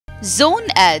Zone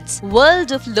Ads,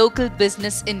 World of Local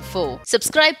Business Info.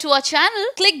 Subscribe to our channel,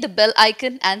 click the bell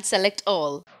icon and select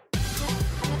all.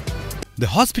 The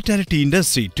hospitality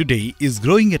industry today is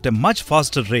growing at a much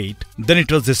faster rate than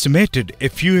it was estimated a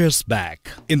few years back.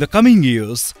 In the coming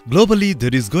years, globally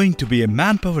there is going to be a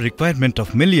manpower requirement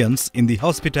of millions in the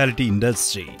hospitality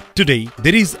industry. Today,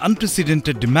 there is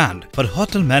unprecedented demand for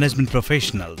hotel management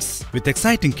professionals. With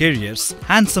exciting careers,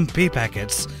 handsome pay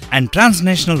packets, and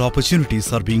transnational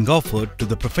opportunities are being offered to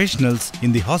the professionals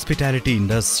in the hospitality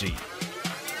industry.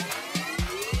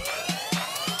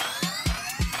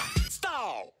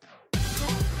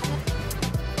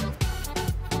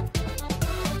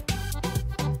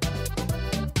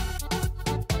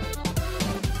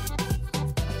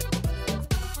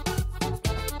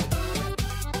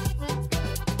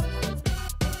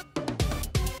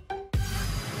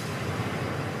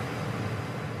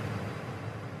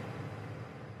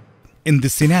 In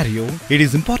this scenario, it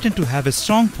is important to have a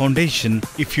strong foundation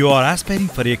if you are aspiring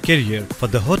for a career for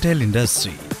the hotel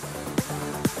industry.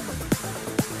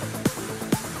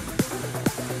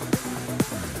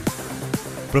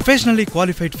 Professionally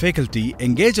qualified faculty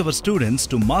engage our students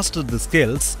to master the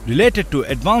skills related to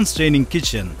Advanced Training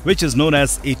Kitchen, which is known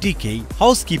as ATK,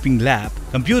 Housekeeping Lab,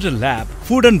 Computer Lab,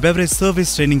 Food and Beverage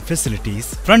Service Training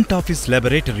Facilities, Front Office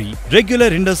Laboratory. Regular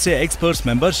industry experts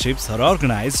memberships are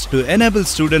organized to enable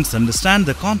students understand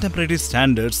the contemporary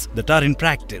standards that are in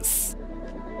practice.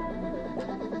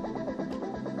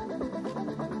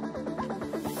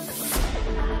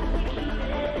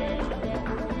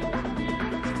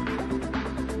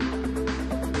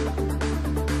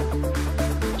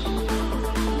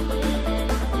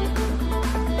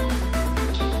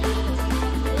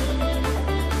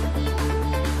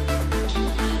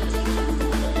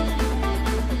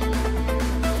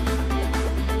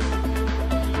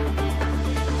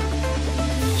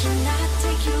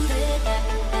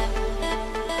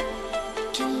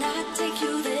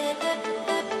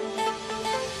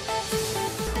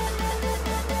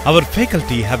 Our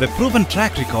faculty have a proven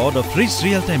track record of rich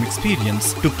real-time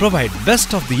experience to provide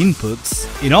best of the inputs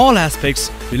in all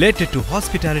aspects related to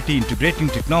hospitality, integrating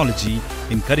technology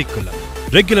in curriculum.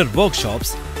 Regular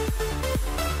workshops,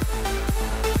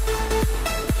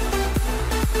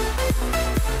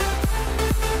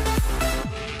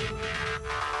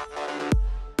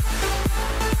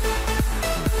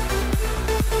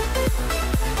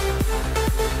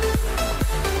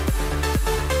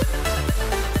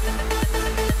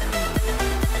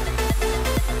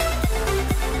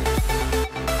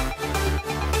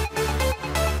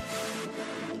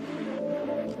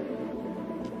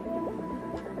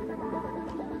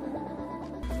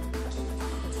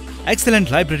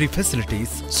 excellent library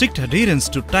facilities, strict adherence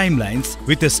to timelines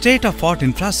with a state-of-art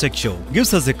infrastructure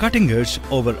gives us a cutting edge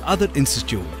over other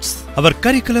institutes. Our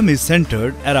curriculum is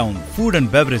centered around food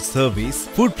and beverage service,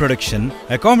 food production,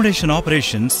 accommodation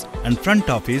operations, and front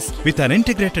office with an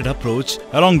integrated approach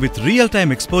along with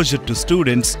real-time exposure to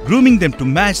students, grooming them to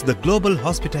match the global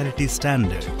hospitality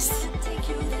standards.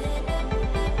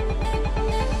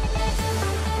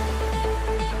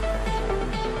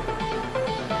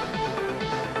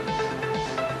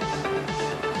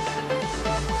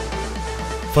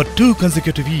 For 2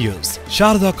 consecutive years,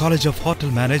 Sarada College of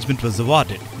Hotel Management was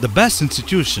awarded the Best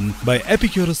Institution by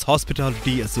Epicurus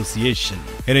Hospitality Association.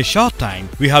 In a short time,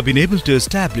 we have been able to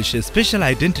establish a special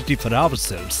identity for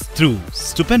ourselves through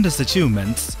stupendous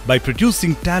achievements by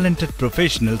producing talented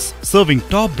professionals serving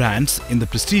top brands in the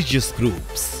prestigious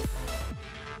groups.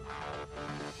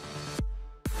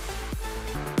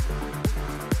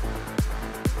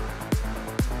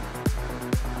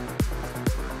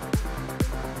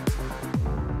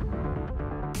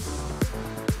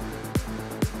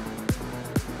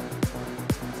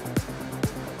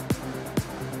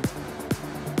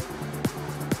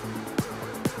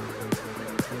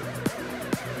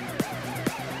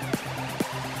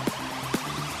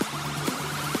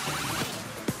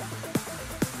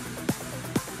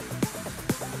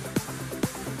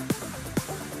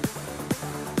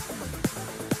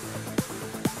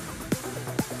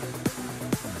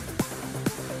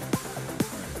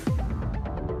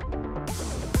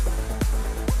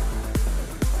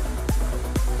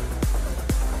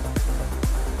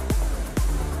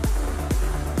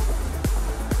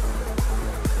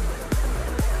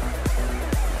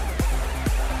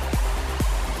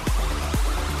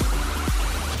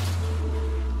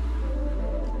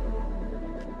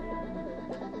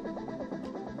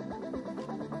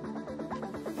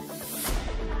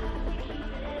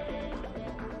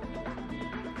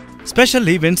 special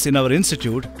events in our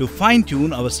institute to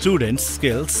fine-tune our students'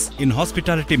 skills in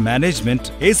hospitality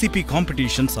management. ACP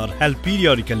competitions are held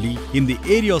periodically in the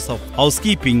areas of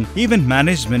housekeeping, event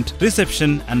management,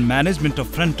 reception and management of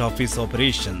front office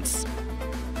operations.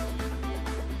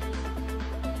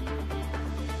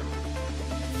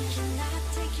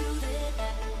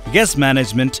 Guest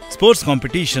management, sports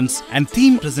competitions and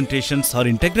theme presentations are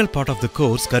integral part of the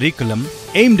course curriculum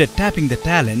aimed at tapping the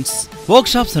talents.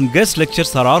 Workshops and guest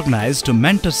lectures are organized to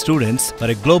mentor students for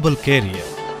a global career.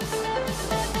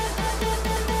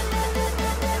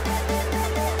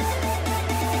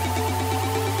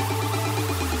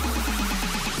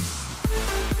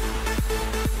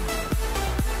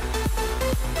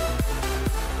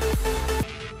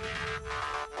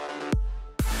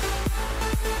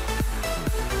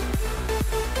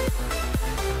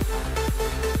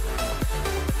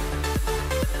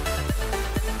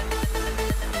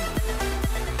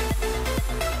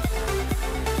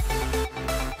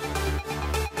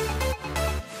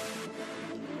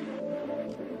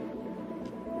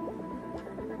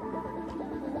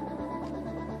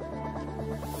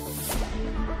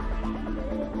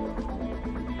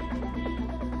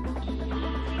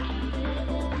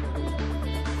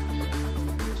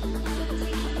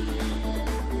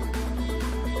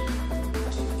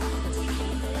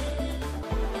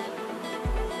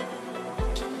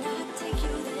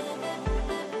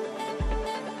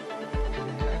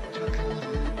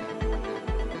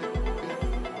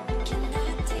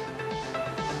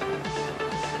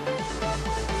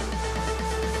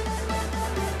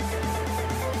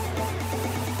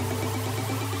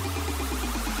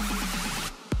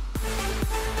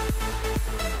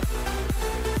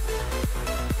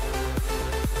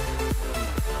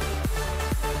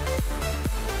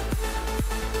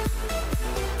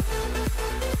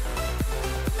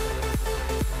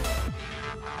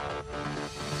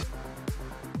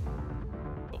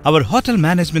 Our hotel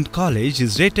management college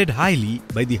is rated highly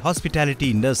by the hospitality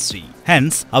industry.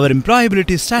 Hence, our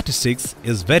employability statistics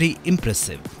is very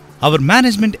impressive. Our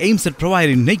management aims at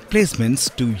providing unique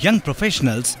placements to young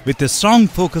professionals with a strong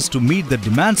focus to meet the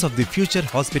demands of the future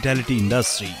hospitality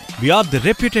industry. We are the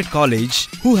reputed college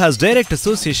who has direct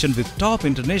association with top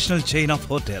international chain of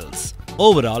hotels.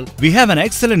 Overall, we have an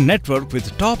excellent network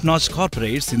with top-notch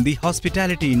corporates in the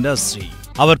hospitality industry.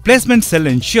 Our placement cell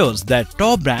ensures that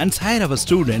top brands hire our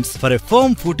students for a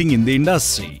firm footing in the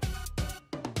industry.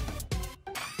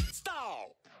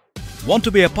 Want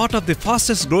to be a part of the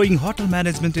fastest growing hotel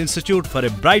management institute for a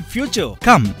bright future?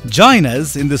 Come, join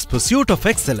us in this pursuit of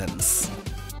excellence.